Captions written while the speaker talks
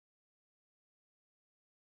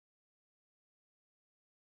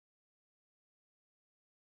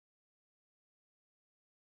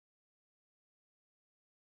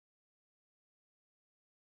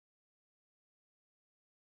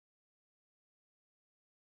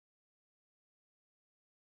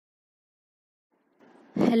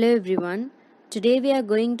Hello everyone. Today we are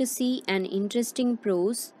going to see an interesting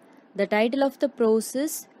prose. The title of the prose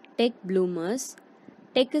is Tech Bloomers.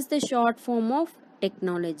 Tech is the short form of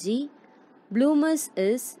technology. Bloomers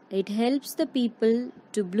is it helps the people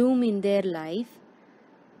to bloom in their life.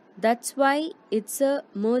 That's why it's a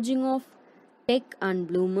merging of tech and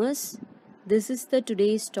bloomers. This is the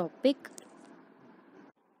today's topic.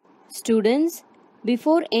 Students,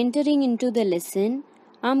 before entering into the lesson,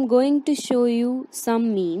 I'm going to show you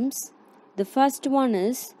some memes. The first one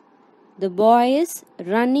is the boy is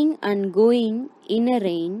running and going in a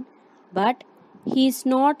rain, but he is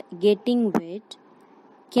not getting wet.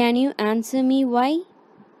 Can you answer me why?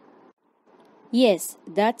 Yes,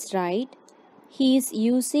 that's right. He is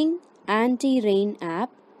using anti-rain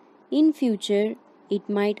app. In future, it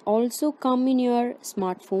might also come in your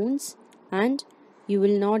smartphones and you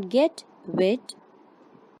will not get wet.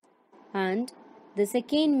 And the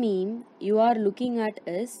second meme you are looking at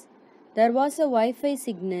is there was a Wi-Fi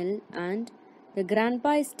signal and the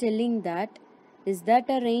grandpa is telling that is that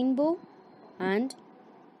a rainbow? And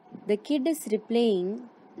the kid is replying,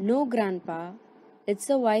 no grandpa, it's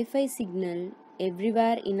a Wi-Fi signal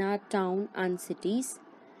everywhere in our town and cities.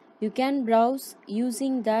 You can browse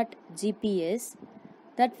using that GPS.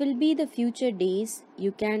 That will be the future days,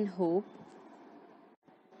 you can hope.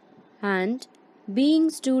 And being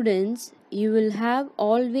students, you will have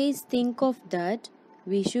always think of that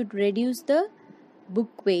we should reduce the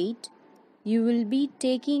book weight. You will be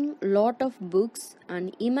taking lot of books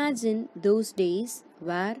and imagine those days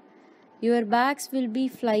where your bags will be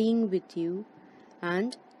flying with you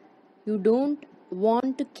and you don't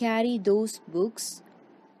want to carry those books.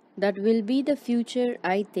 That will be the future,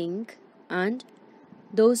 I think, and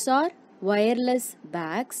those are wireless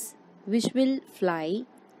bags which will fly.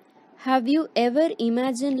 Have you ever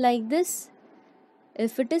imagined like this?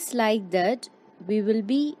 If it is like that, we will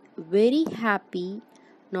be very happy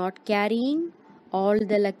not carrying all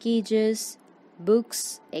the luggages,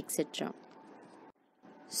 books, etc.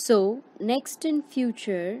 So, next in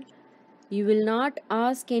future, you will not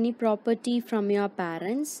ask any property from your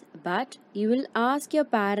parents, but you will ask your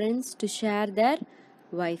parents to share their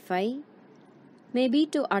Wi-Fi, maybe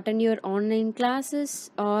to attend your online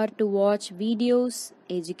classes or to watch videos,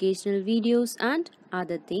 educational videos and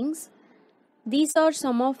other things. These are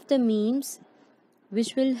some of the memes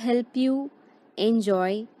which will help you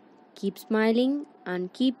enjoy, keep smiling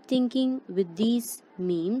and keep thinking with these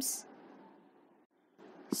memes.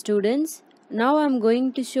 Students, now I am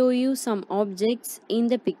going to show you some objects in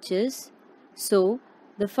the pictures. So,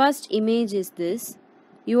 the first image is this.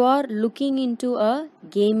 You are looking into a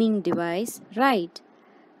gaming device, right?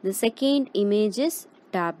 The second image is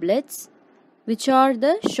tablets, which are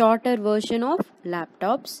the shorter version of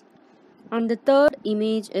laptops. And the third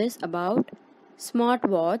image is about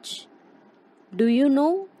smartwatch. Do you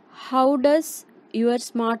know how does your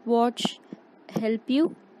smartwatch help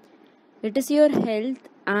you? It is your health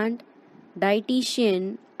and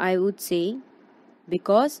dietitian, I would say,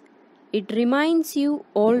 because it reminds you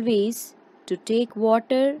always to take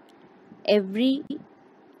water every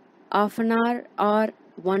half an hour or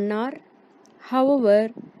 1 hour, however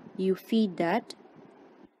you feed that,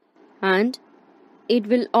 and it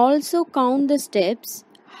will also count the steps,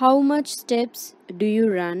 how much steps do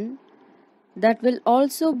you run, that will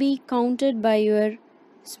also be counted by your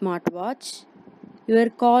smartwatch. Your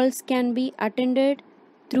calls can be attended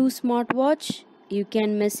through smartwatch. You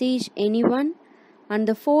can message anyone. And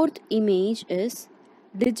the fourth image is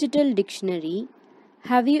digital dictionary.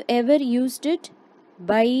 Have you ever used it?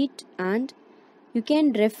 Buy it and you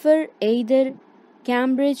can refer either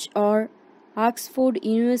Cambridge or Oxford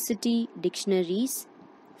University dictionaries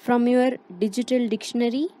from your digital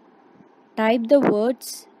dictionary. Type the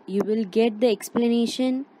words, you will get the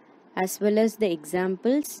explanation as well as the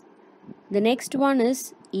examples. The next one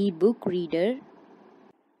is e-book reader.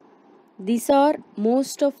 These are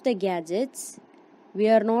most of the gadgets we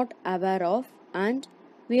are not aware of and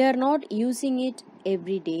we are not using it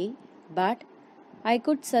every day, but I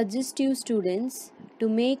could suggest you students to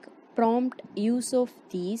make prompt use of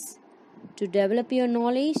these to develop your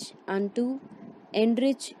knowledge and to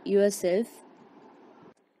enrich yourself.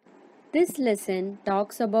 This lesson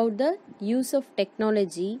talks about the use of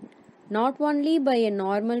technology not only by a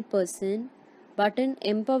normal person but in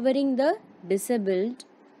empowering the disabled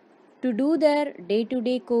to do their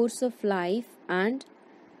day-to-day course of life, and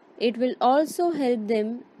it will also help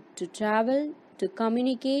them to travel, to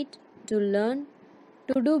communicate, to learn,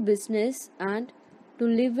 to do business and to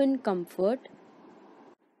live in comfort.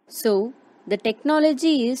 So, the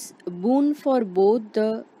technology is a boon for both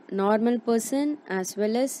the normal person as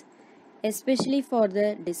well as especially for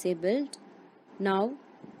the disabled. Now,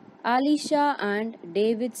 Alicia and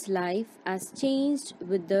David's life has changed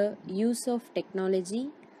with the use of technology.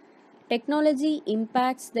 Technology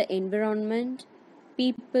impacts the environment,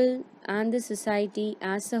 people, and the society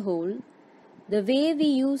as a whole. The way we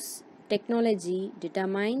use technology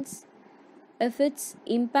determines if its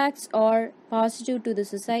impacts are positive to the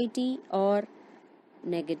society or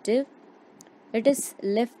negative. It is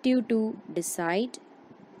left you to decide.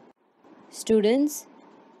 Students,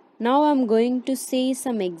 now I'm going to say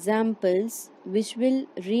some examples which will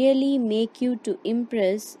really make you to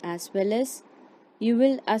impress as well as you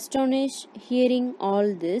will astonish hearing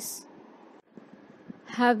all this.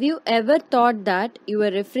 Have you ever thought that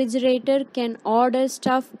your refrigerator can order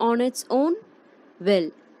stuff on its own?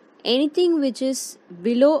 Well, anything which is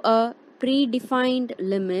below a predefined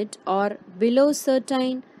limit or below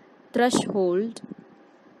certain threshold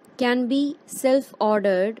can be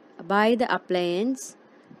self-ordered by the appliance.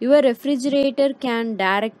 Your refrigerator can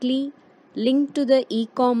directly link to the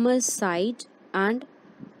e-commerce site and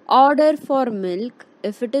order for milk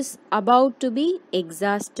if it is about to be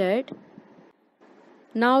exhausted.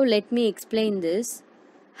 Now let me explain this.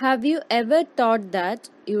 Have you ever thought that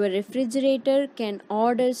your refrigerator can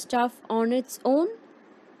order stuff on its own?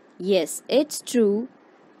 Yes, it's true.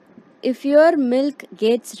 If your milk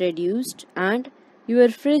gets reduced and your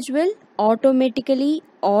fridge will automatically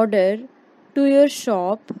order to your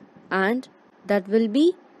shop and that will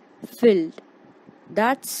be filled.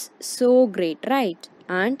 That's so great, right?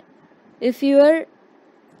 And if your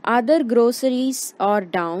other groceries are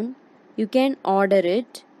down, you can order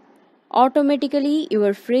it. Automatically,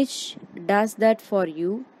 your fridge does that for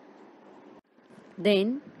you.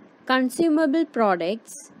 Then, consumable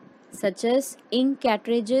products such as ink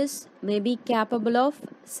cartridges may be capable of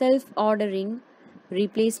self ordering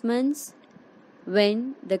replacements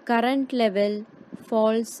when the current level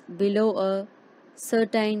falls below a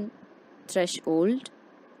certain threshold.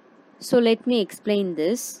 So, let me explain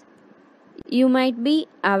this. You might be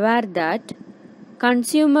aware that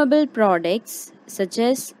consumable products such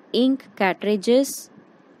as ink cartridges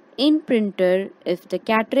in printer, if the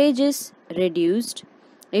cartridge is reduced,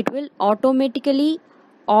 it will automatically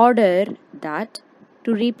order that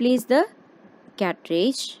to replace the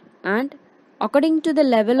cartridge, and according to the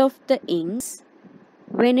level of the inks,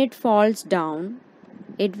 when it falls down,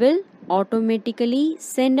 it will automatically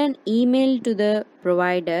send an email to the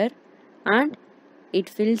provider and it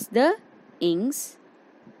fills the inks.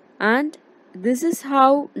 And this is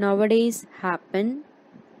how nowadays happen.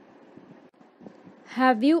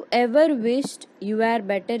 Have you ever wished you were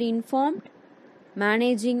better informed?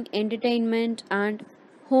 Managing entertainment and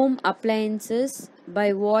home appliances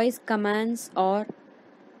by voice commands or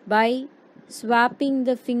by swapping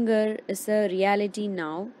the finger is a reality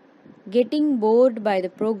now. Getting bored by the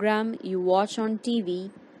program you watch on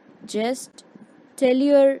TV, just tell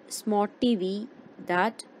your smart TV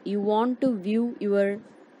that you want to view your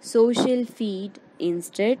social feed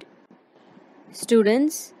instead.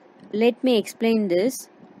 Students, let me explain this.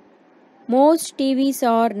 Most TVs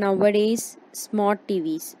are nowadays smart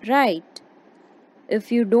TVs, right?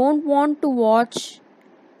 If you don't want to watch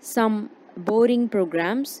some boring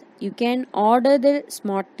programs, you can order the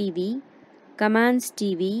smart TV, commands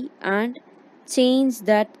TV, and change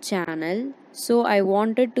that channel. So, I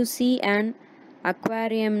wanted to see an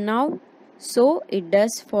aquarium now, so it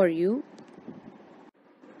does for you.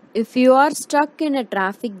 If you are stuck in a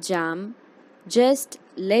traffic jam, just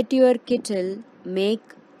let your kettle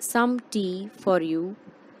make some tea for you,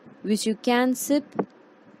 which you can sip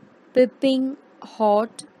piping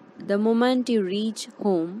hot the moment you reach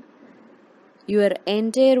home. Your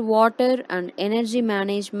entire water and energy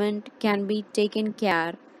management can be taken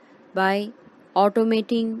care by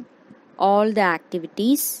automating all the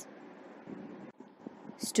activities.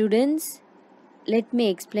 Students, let me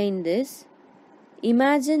explain this.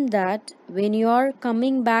 Imagine that when you are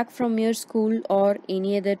coming back from your school or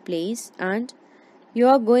any other place and you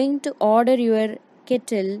are going to order your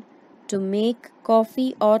kettle to make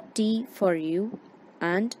coffee or tea for you,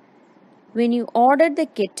 and when you order the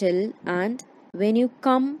kettle and when you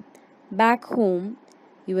come back home,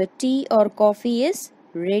 your tea or coffee is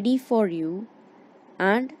ready for you,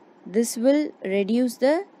 and this will reduce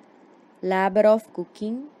the labor of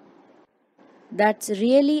cooking. That's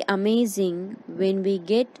really amazing when we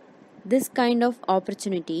get this kind of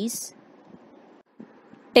opportunities.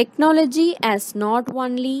 Technology has not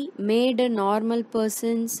only made a normal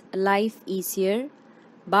person's life easier,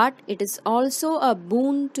 but it is also a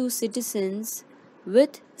boon to citizens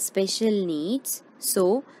with special needs.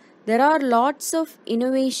 So, there are lots of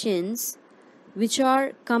innovations which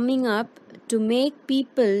are coming up to make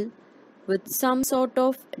people with some sort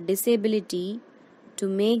of disability to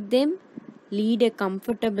make them lead a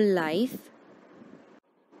comfortable life.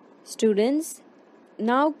 Students,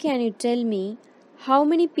 now can you tell me how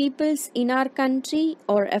many peoples in our country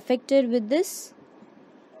are affected with this?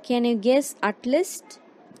 Can you guess at least?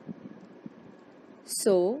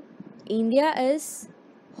 So, India is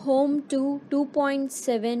home to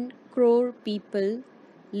 2.7 crore people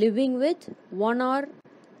living with one or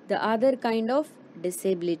the other kind of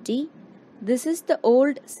disability. This is the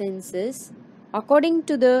old census. According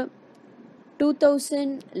to the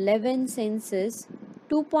 2011 census,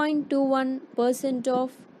 2.21%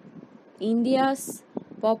 of India's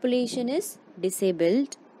population is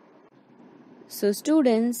disabled. So,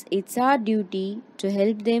 students, it's our duty to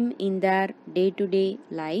help them in their day to day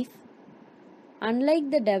life.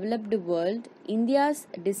 Unlike the developed world, India's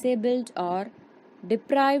disabled are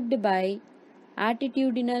deprived by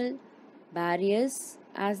attitudinal barriers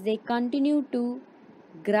as they continue to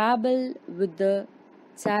grapple with the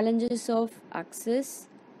challenges of access,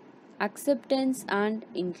 acceptance, and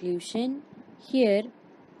inclusion. Here,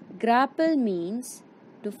 grapple means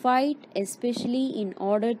to fight, especially in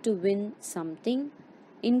order to win something.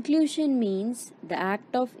 Inclusion means the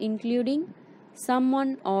act of including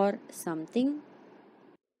someone or something.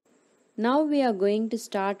 Now we are going to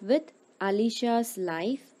start with Alicia's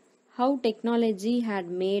life, how technology had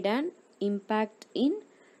made an impact in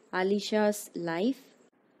Alicia's life.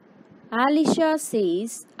 Alicia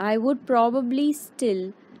says, I would probably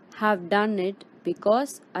still have done it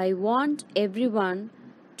because I want everyone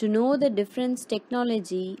to know the difference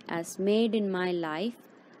technology has made in my life,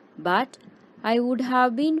 but I would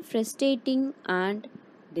have been frustrating and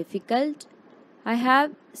difficult. I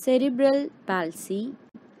have cerebral palsy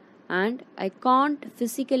and I can't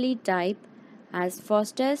physically type as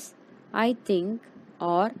fast as I think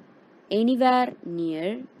or anywhere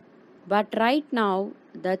near. But right now,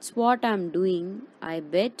 that's what I'm doing. I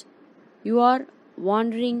bet you are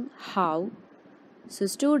wondering how. So,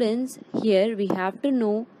 students, here we have to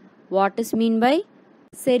know what is meant by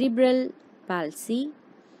cerebral palsy.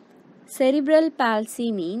 Cerebral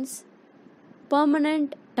palsy means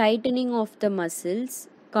permanent tightening of the muscles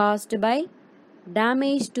caused by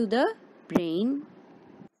damage to the brain.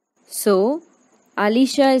 So,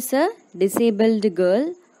 Alicia is a disabled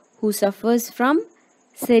girl who suffers from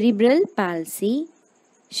cerebral palsy.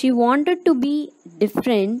 She wanted to be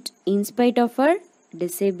different in spite of her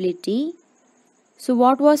disability. So,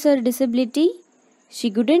 what was her disability?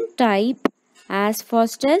 She couldn't type as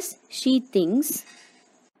fast as she thinks.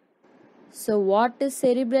 So, what is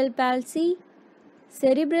cerebral palsy?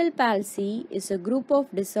 Cerebral palsy is a group of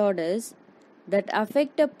disorders that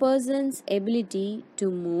affect a person's ability to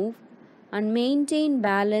move and maintain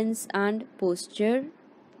balance and posture.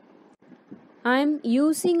 I am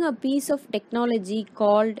using a piece of technology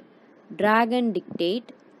called Drag and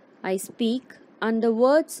Dictate. I speak and the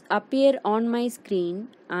words appear on my screen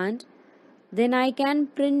and then I can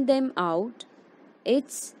print them out.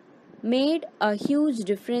 It's made a huge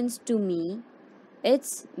difference to me.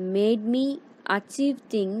 It's made me achieve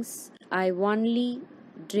things I only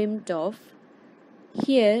dreamt of.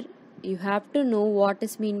 Here you have to know what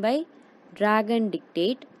is meant by drag and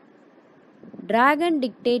dictate. Drag and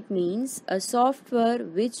dictate means a software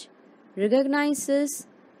which recognizes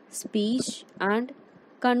speech and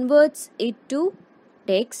converts it to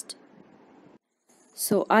text.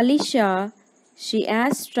 So Alicia, she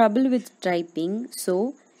has trouble with typing,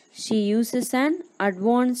 so she uses an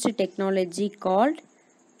advanced technology called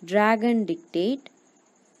drag and dictate.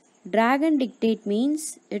 Drag and dictate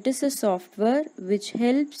means it is a software which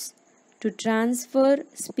helps to transfer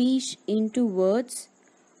speech into words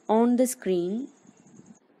on the screen.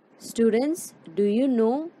 Students, do you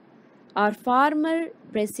know our former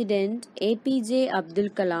president APJ Abdul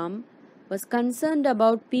Kalam was concerned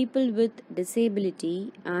about people with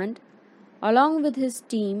disability and along with his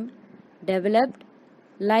team developed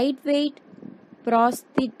lightweight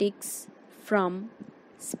prosthetics from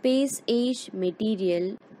space age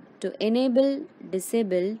material to enable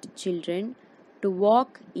disabled children to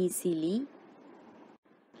walk easily.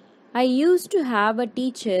 I used to have a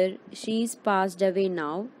teacher, she is passed away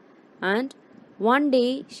now, and one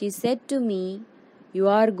day she said to me, you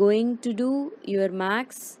are going to do your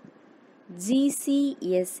max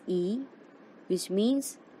GCSE, which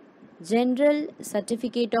means General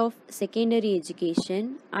Certificate of Secondary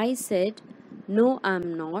Education. I said, no,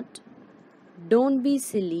 I'm not. Don't be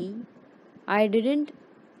silly. I didn't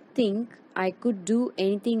think I could do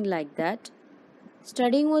anything like that.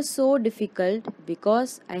 Studying was so difficult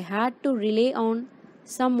because I had to rely on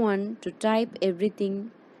someone to type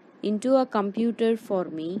everything into a computer for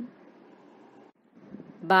me.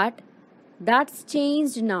 But that's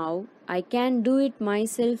changed now. I can do it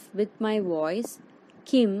myself with my voice.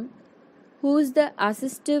 Kim, who's the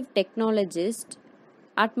assistive technologist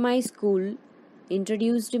at my school,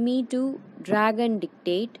 introduced me to Dragon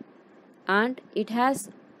Dictate, and it has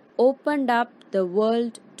opened up the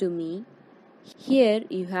world to me. Here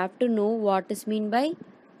you have to know what is meant by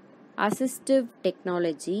assistive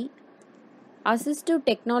technology. Assistive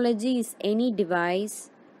technology is any device,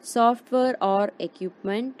 software or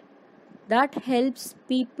equipment that helps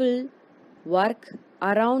people work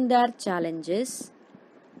around their challenges.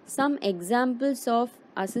 Some examples of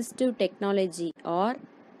assistive technology are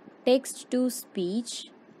text to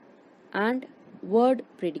speech and word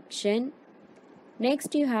prediction.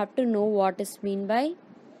 Next, you have to know what is meant by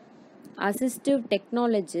assistive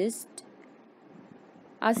technologist.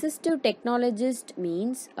 Assistive technologist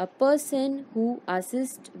means a person who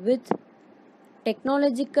assists with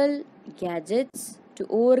technological gadgets to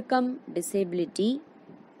overcome disability.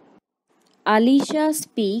 Alicia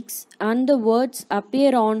speaks and the words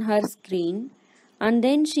appear on her screen and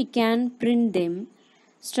then she can print them.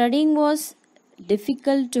 Studying was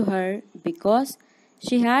difficult to her because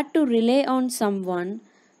she had to rely on someone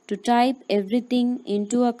to type everything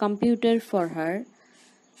into a computer for her.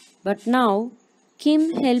 But now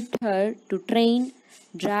Kim helped her to train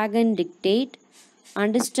Dragon Dictate,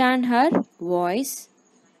 understand her voice.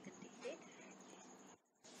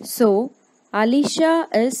 So, Alicia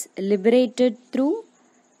is liberated through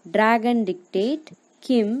Dragon Dictate.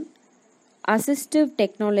 Kim, assistive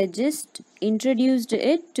technologist, introduced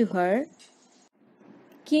it to her.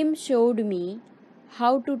 Kim showed me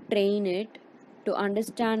how to train it to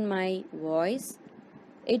understand my voice.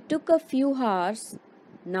 It took a few hours.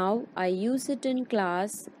 Now I use it in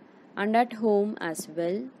class and at home as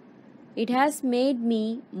well. It has made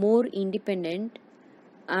me more independent.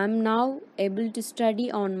 I am now able to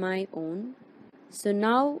study on my own. So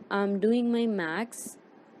now I am doing my maths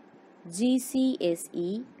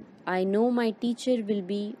GCSE. I know my teacher will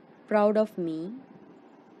be proud of me.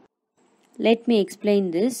 Let me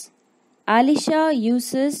explain this. Alicia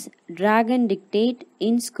uses Dragon Dictate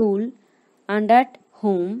in school and at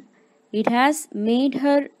home. It has made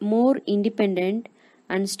her more independent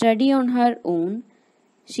and study on her own.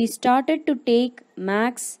 She started to take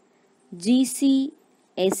Max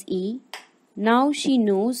GCSE. Now she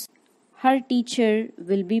knows her teacher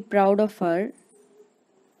will be proud of her.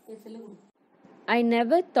 I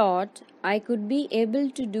never thought I could be able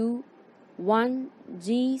to do one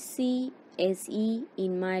GCSE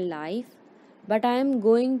in my life, but I am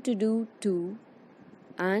going to do two,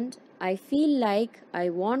 and I feel like I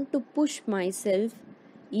want to push myself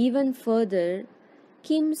even further.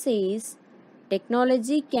 Kim says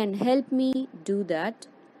technology can help me do that.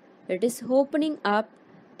 It is opening up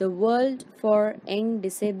the world for young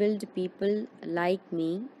disabled people like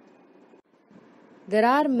me. There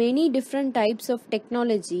are many different types of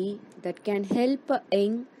technology that can help a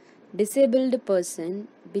young disabled person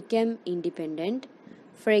become independent.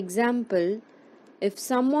 For example, if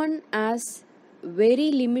someone has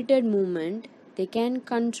very limited movement, they can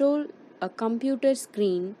control a computer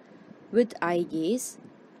screen with eye gaze.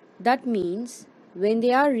 That means when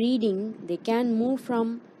they are reading, they can move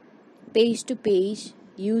from page to page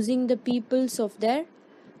using the pupils of their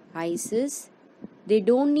eyes. They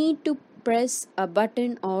don't need to press a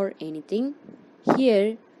button or anything.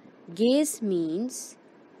 Here, gaze means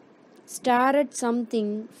stare at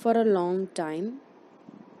something for a long time.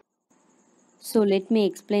 So let me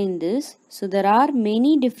explain this. So there are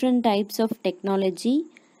many different types of technology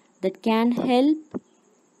that can help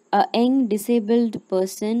a young disabled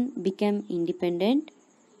person become independent.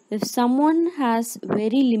 If someone has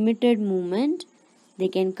very limited movement, they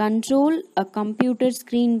can control a computer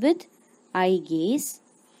screen with eye gaze.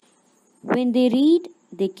 When they read,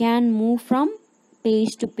 they can move from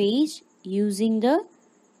page to page using the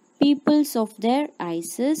pupils of their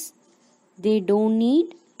eyes. They don't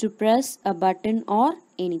need to press a button or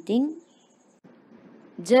anything.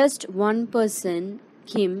 Just one person,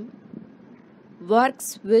 Kim,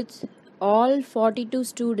 works with all 42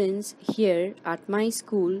 students here at my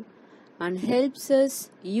school and helps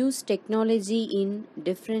us use technology in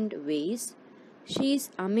different ways. She is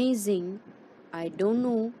amazing. I don't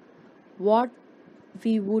know what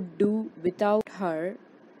we would do without her.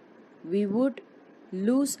 We would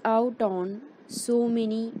lose out on so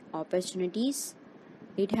many opportunities.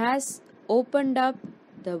 It has opened up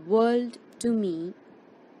the world to me.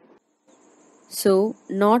 So,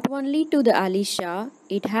 not only to the Alicia,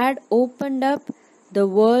 it had opened up the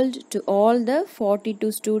world to all the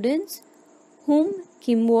 42 students whom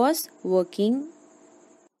Kim was working.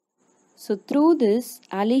 So, through this,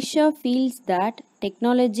 Alicia feels that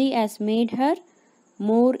technology has made her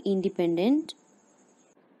more independent.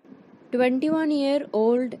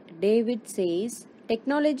 21-year-old David says,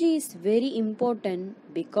 technology is very important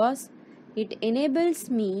because it enables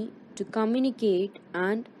me to communicate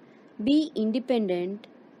and be independent,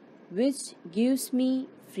 which gives me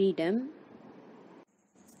freedom.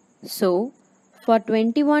 So, for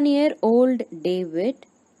 21-year-old David,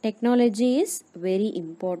 technology is very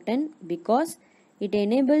important because it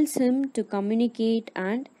enables him to communicate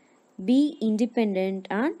and be independent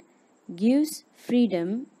and gives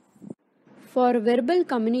freedom. For verbal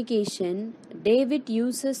communication, David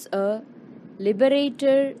uses a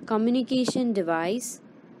liberator communication device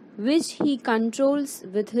which he controls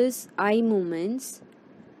with his eye movements.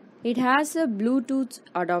 It has a Bluetooth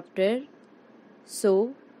adapter,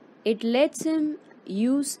 so it lets him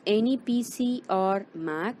use any PC or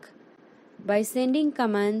Mac by sending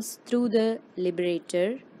commands through the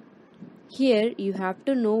liberator. Here you have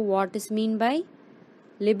to know what is meant by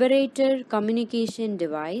liberator communication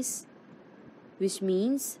device, which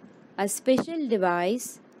means a special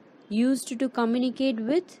device used to communicate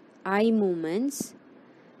with eye movements.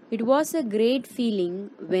 It was a great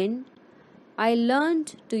feeling when I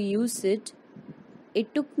learned to use it.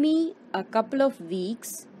 It took me a couple of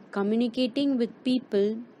weeks. Communicating with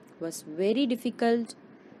people was very difficult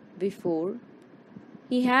before.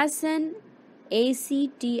 He has an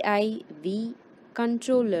ACTIV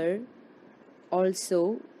controller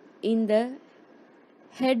also in the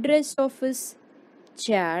headrest of his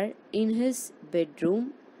chair in his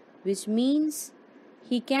bedroom, which means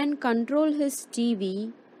he can control his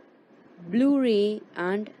TV, Blu-ray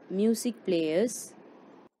and music players.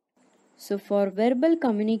 So for verbal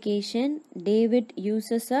communication, David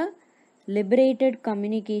uses a liberated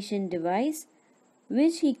communication device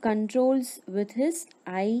which he controls with his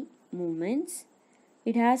eye movements.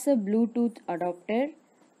 It has a Bluetooth adapter,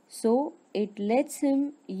 so it lets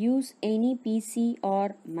him use any PC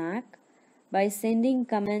or Mac by sending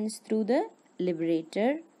commands through the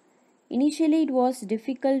liberator. Initially, it was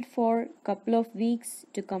difficult for a couple of weeks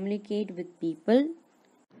to communicate with people.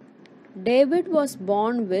 David was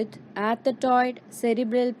born with rheumatoid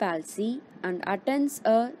cerebral palsy and attends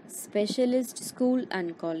a specialist school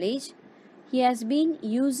and college. He has been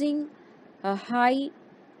using a high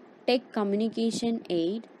tech communication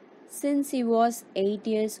aid since he was 8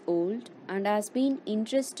 years old and has been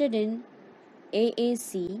interested in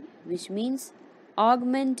AAC, which means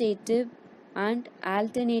augmentative and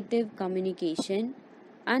alternative communication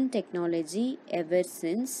and technology ever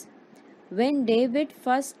since. When David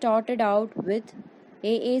first started out with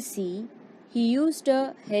AAC, he used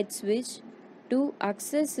a head switch to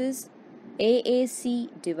access his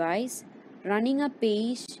AAC device running a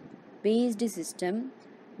page based system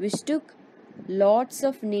which took lots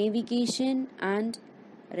of navigation and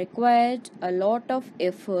required a lot of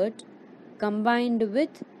effort combined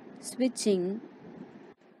with switching.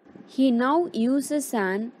 He now uses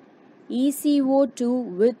an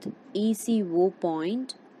ECO2 with ECO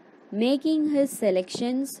point, making his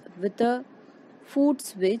selections with a foot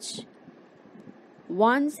switch.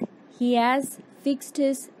 Once he has fixed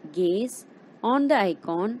his gaze on the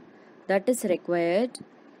icon that is required,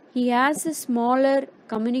 he has a smaller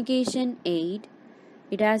communication aid.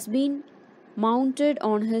 It has been mounted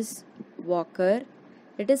on his walker.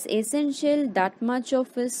 It is essential that much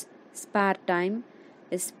of his spare time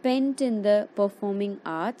is spent in the performing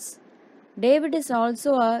arts. David is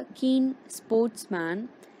also a keen sportsman,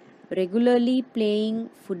 regularly playing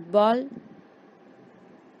football,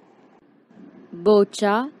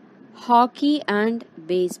 boccia, hockey, and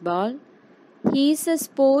baseball. He is a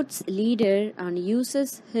sports leader and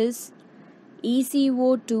uses his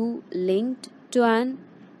ECO2 linked to an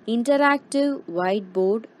interactive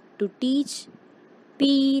whiteboard to teach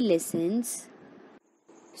PE lessons.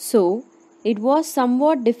 So, it was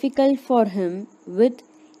somewhat difficult for him with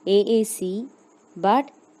AAC, but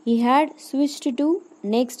he had switched to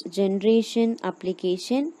next generation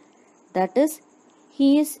application, that is,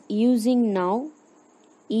 he is using now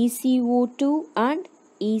ECO2 and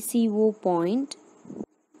ECO point.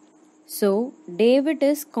 So, David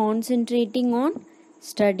is concentrating on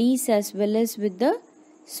studies as well as with the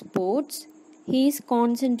sports. He is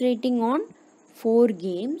concentrating on 4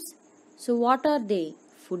 games. So, what are they?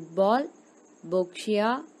 Football,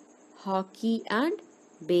 boccia, hockey, and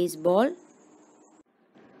baseball.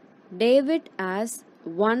 David has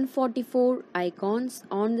 144 icons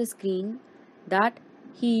on the screen that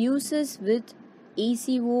he uses with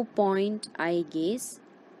ECO point eye gaze.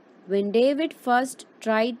 When David first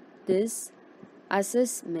tried this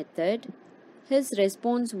assess method, his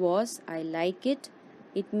response was, I like it.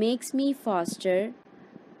 It makes me faster.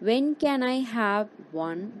 When can I have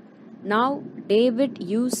one? Now David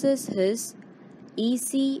uses his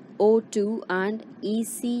ECO2 and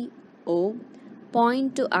ECO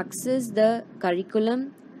point to access the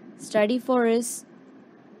curriculum, study for his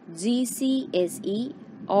GCSE,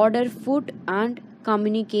 order food and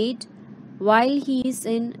communicate while he is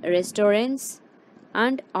in restaurants,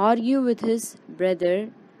 and argue with his brother.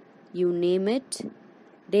 You name it,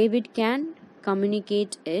 David can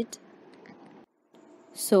communicate it.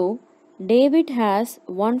 So, David has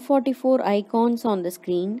 144 icons on the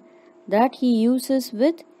screen that he uses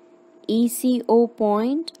with ECO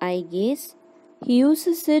point eye gaze. He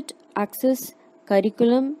uses it access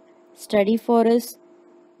curriculum, study for his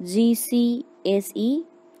GCSE,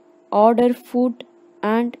 order food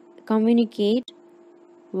and communicate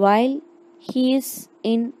while he is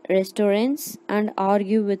in restaurants, and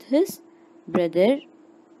argue with his brother.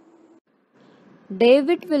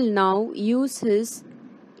 David will now use his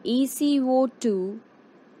ECO2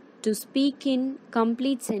 to speak in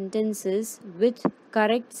complete sentences with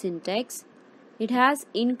correct syntax. It has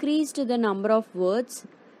increased the number of words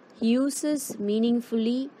he uses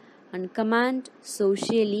meaningfully and command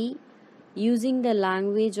socially using the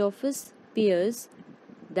language of his peers,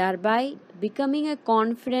 thereby becoming a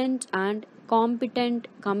confident and competent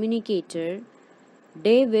communicator.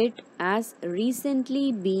 David has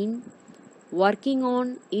recently been working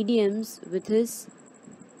on idioms with his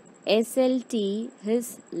SLT,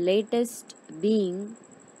 his latest being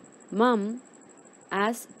Mum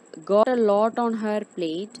has got a lot on her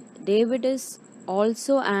plate. David is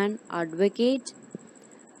also an advocate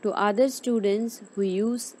to other students who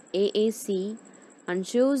use AAC and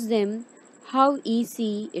shows them how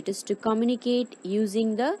easy it is to communicate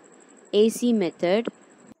using the AC method.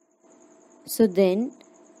 So then,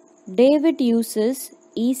 David uses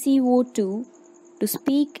ECO2 to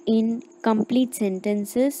speak in complete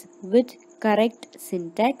sentences with correct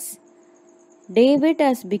syntax. David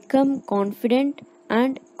has become confident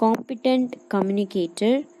and competent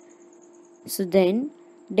communicator. So then,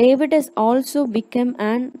 David has also become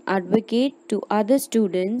an advocate to other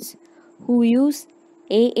students who use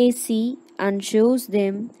AAC and shows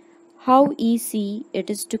them how easy it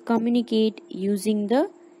is to communicate using the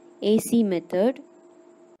AC method.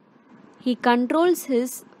 He controls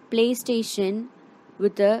his PlayStation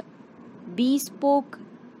with a bespoke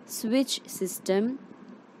switch system,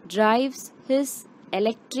 drives his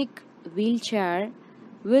electric wheelchair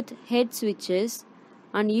with head switches,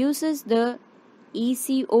 and uses the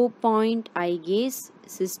ECO point eye gaze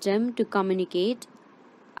system to communicate,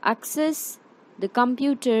 access the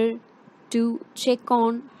computer to check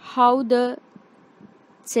on how the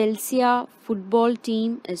Chelsea football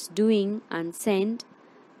team is doing, and send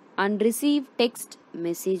and receive text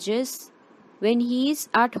messages. When he is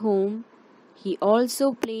at home, he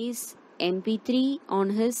also plays MP3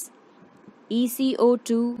 on his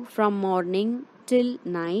ECO2 from morning till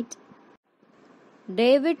night.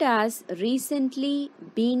 David has recently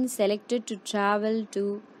been selected to travel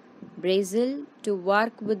to Brazil to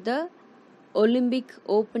work with the Olympic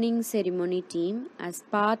opening ceremony team as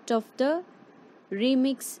part of the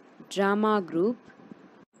Remix drama group.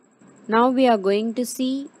 Now we are going to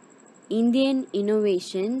see Indian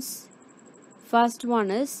innovations. First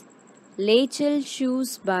one is Lachel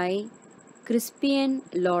Shoes by Crispian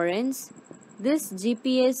Lawrence. This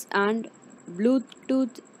GPS and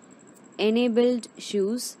Bluetooth enabled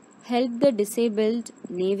shoes help the disabled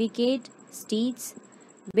navigate streets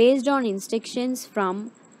based on instructions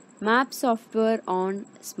from map software on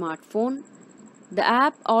smartphone. The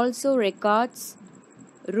app also records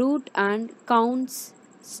route and counts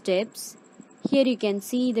steps. Here you can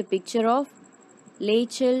see the picture of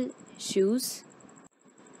Lachel shoes.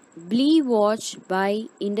 Blee watch by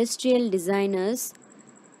industrial designers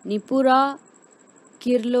Nipura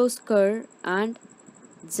Kirloskar and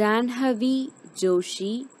Janhavi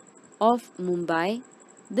Joshi of Mumbai.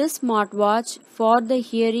 This smartwatch for the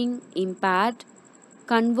hearing impaired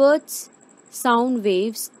converts sound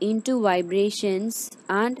waves into vibrations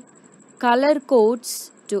and color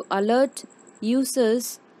codes to alert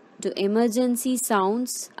users to emergency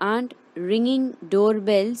sounds and ringing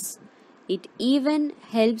doorbells. It even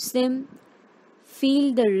helps them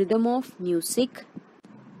feel the rhythm of music.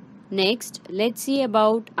 Next, let's see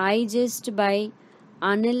about iGest by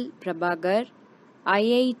Anil Prabhakar,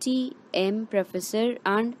 IIT-M professor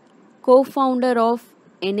and co-founder of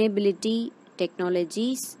Enability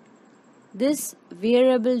Technologies. This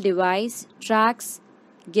wearable device tracks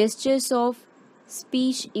gestures of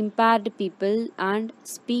speech impaired people and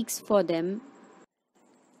speaks for them.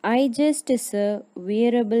 iGest is a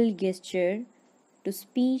wearable gesture to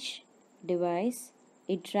speech device.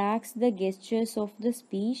 It tracks the gestures of the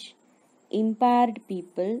speech impaired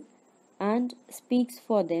people and speaks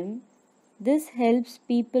for them. This helps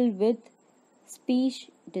people with speech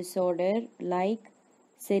disorder like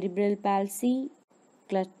cerebral palsy,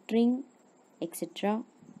 cluttering, etc.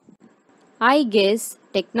 I guess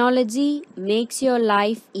technology makes your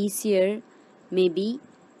life easier. Maybe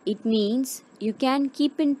it means you can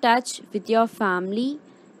keep in touch with your family,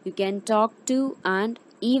 you can talk to and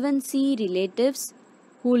even see relatives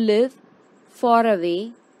who live far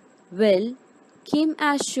away. Well, Kim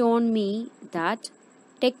has shown me that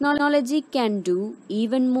technology can do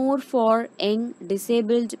even more for young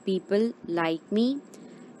disabled people like me.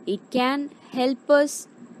 It can help us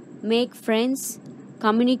make friends,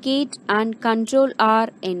 communicate, and control our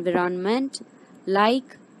environment,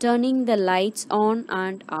 like turning the lights on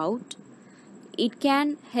and out. It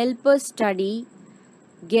can help us study,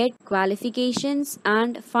 get qualifications,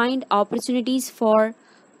 and find opportunities for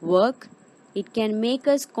work. It can make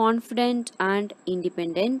us confident and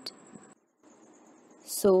independent.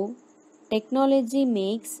 So, technology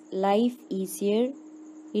makes life easier.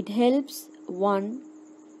 It helps one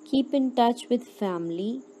keep in touch with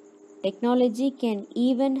family. Technology can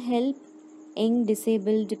even help young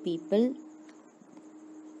disabled people.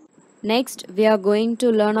 Next, we are going to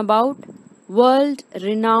learn about world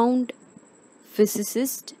renowned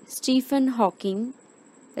physicist Stephen Hawking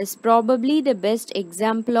is probably the best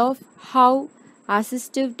example of how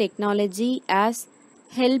assistive technology has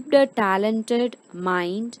helped a talented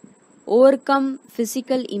mind overcome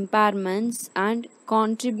physical impairments and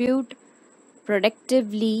contribute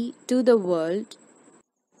productively to the world.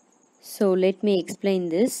 So let me explain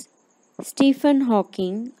this. Stephen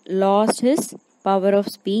Hawking lost his power of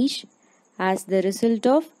speech as the result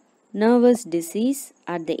of nervous disease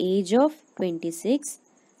at the age of 26,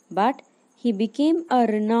 but he became a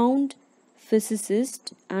renowned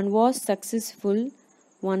physicist and was successful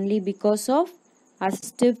only because of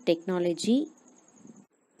assistive technology.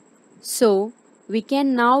 So, we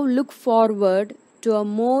can now look forward to a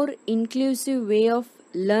more inclusive way of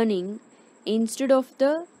learning instead of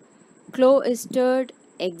the cloistered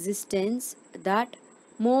existence that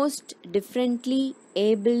most differently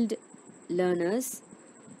abled learners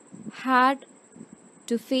had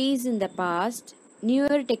to face in the past.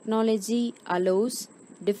 Newer technology allows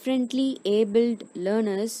differently abled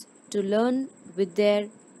learners to learn with their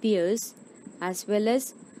peers as well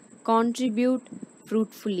as contribute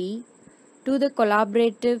fruitfully to the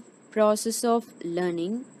collaborative process of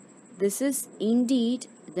learning. This is indeed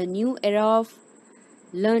the new era of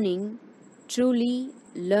learning, truly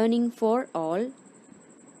learning for all.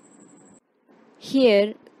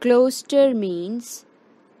 Here, cloister means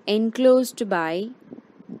enclosed by,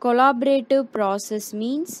 collaborative process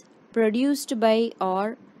means produced by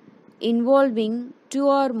or involving two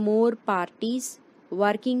or more parties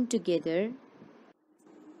working together.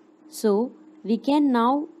 So, we can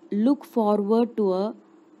now look forward to a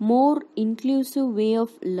more inclusive way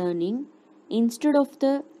of learning instead of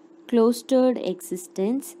the cloistered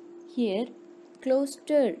existence. Here,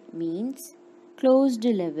 cloistered means closed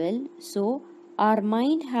level. So, our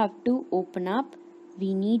mind have to open up.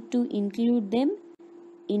 We need to include them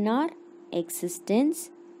in our existence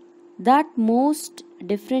that most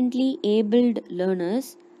differently abled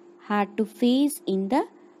learners had to face in the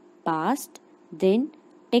past. Then,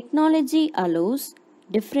 technology allows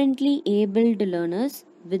differently abled learners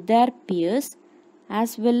with their peers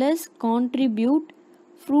as well as contribute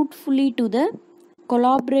fruitfully to the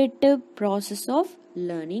collaborative process of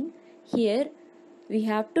learning. Here, we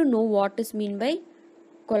have to know what is meant by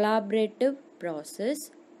collaborative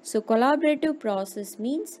process. So, collaborative process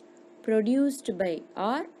means produced by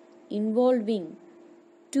or involving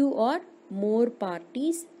two or more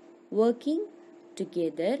parties working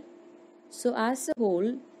together. So, as a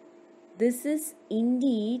whole, this is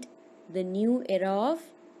indeed the new era of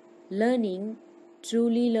learning,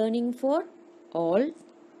 truly learning for all.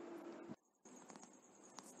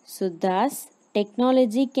 So, thus,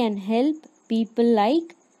 technology can help people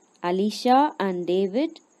like Alicia and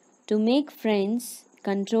David to make friends,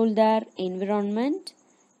 control their environment,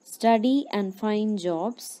 study, and find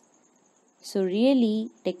jobs. So, really,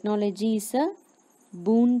 technology is a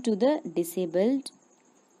boon to the disabled.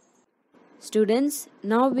 Students,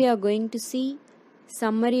 now we are going to see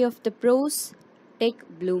summary of the Prose tech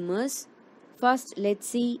bloomers. First, let's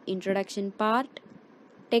see introduction part.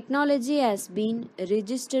 Technology has been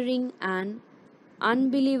registering an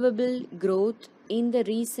unbelievable growth in the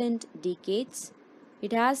recent decades.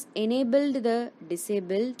 It has enabled the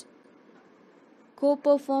disabled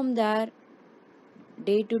co-perform their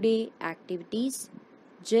day-to-day activities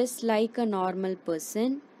just like a normal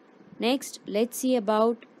person. Next, let's see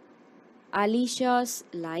about Alicia's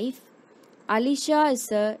life. Alicia is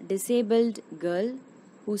a disabled girl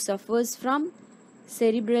who suffers from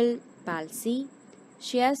cerebral palsy.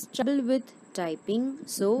 She has trouble with typing,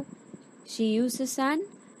 so she uses an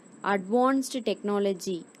advanced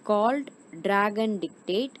technology called Drag and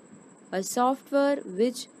Dictate, a software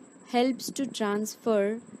which helps to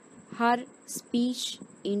transfer her speech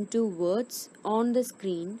into words on the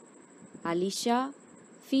screen. Alicia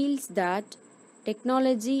feels that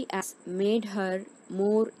technology has made her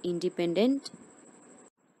more independent.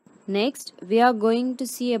 Next, we are going to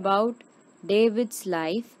see about David's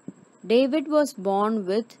life. David was born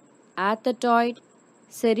with athetoid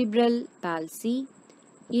cerebral palsy.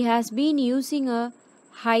 He has been using a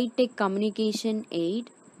high-tech communication aid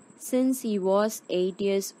since he was 8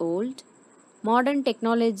 years old. Modern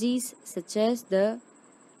technologies such as the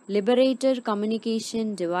Liberator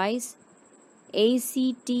communication device,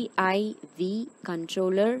 ACTIV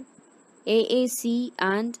controller, AAC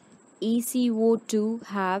and ECO2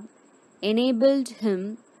 have enabled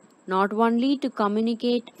him not only to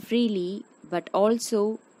communicate freely but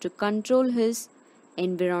also to control his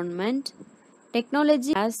environment.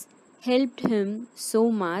 Technology has helped him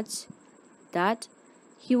so much that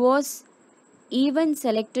he was even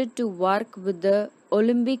selected to work with the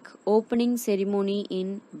Olympic opening ceremony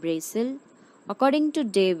in Brazil. According to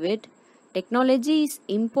David, technology is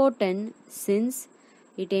important since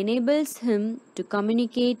it enables him to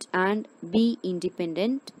communicate and be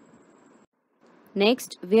independent.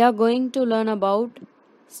 Next, we are going to learn about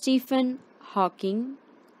Stephen Hawking,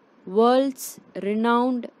 world's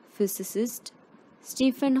renowned physicist.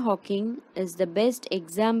 Stephen Hawking is the best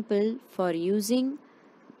example for using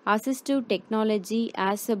assistive technology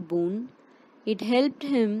as a boon. It helped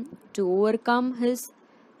him to overcome his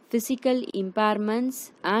physical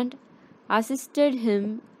impairments and assisted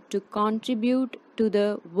him to contribute to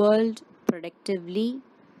the world productively.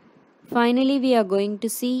 Finally, we are going to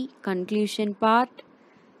see conclusion part.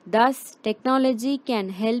 Thus, technology can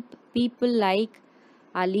help people like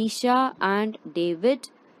Alicia and David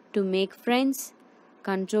to make friends,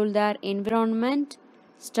 control their environment,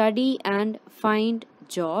 study and find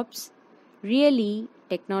jobs. Really,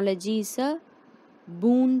 technology is a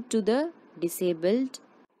boon to the disabled.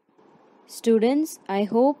 Students, I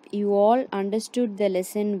hope you all understood the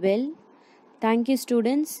lesson well. Thank you,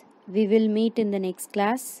 students. We will meet in the next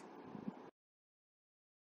class.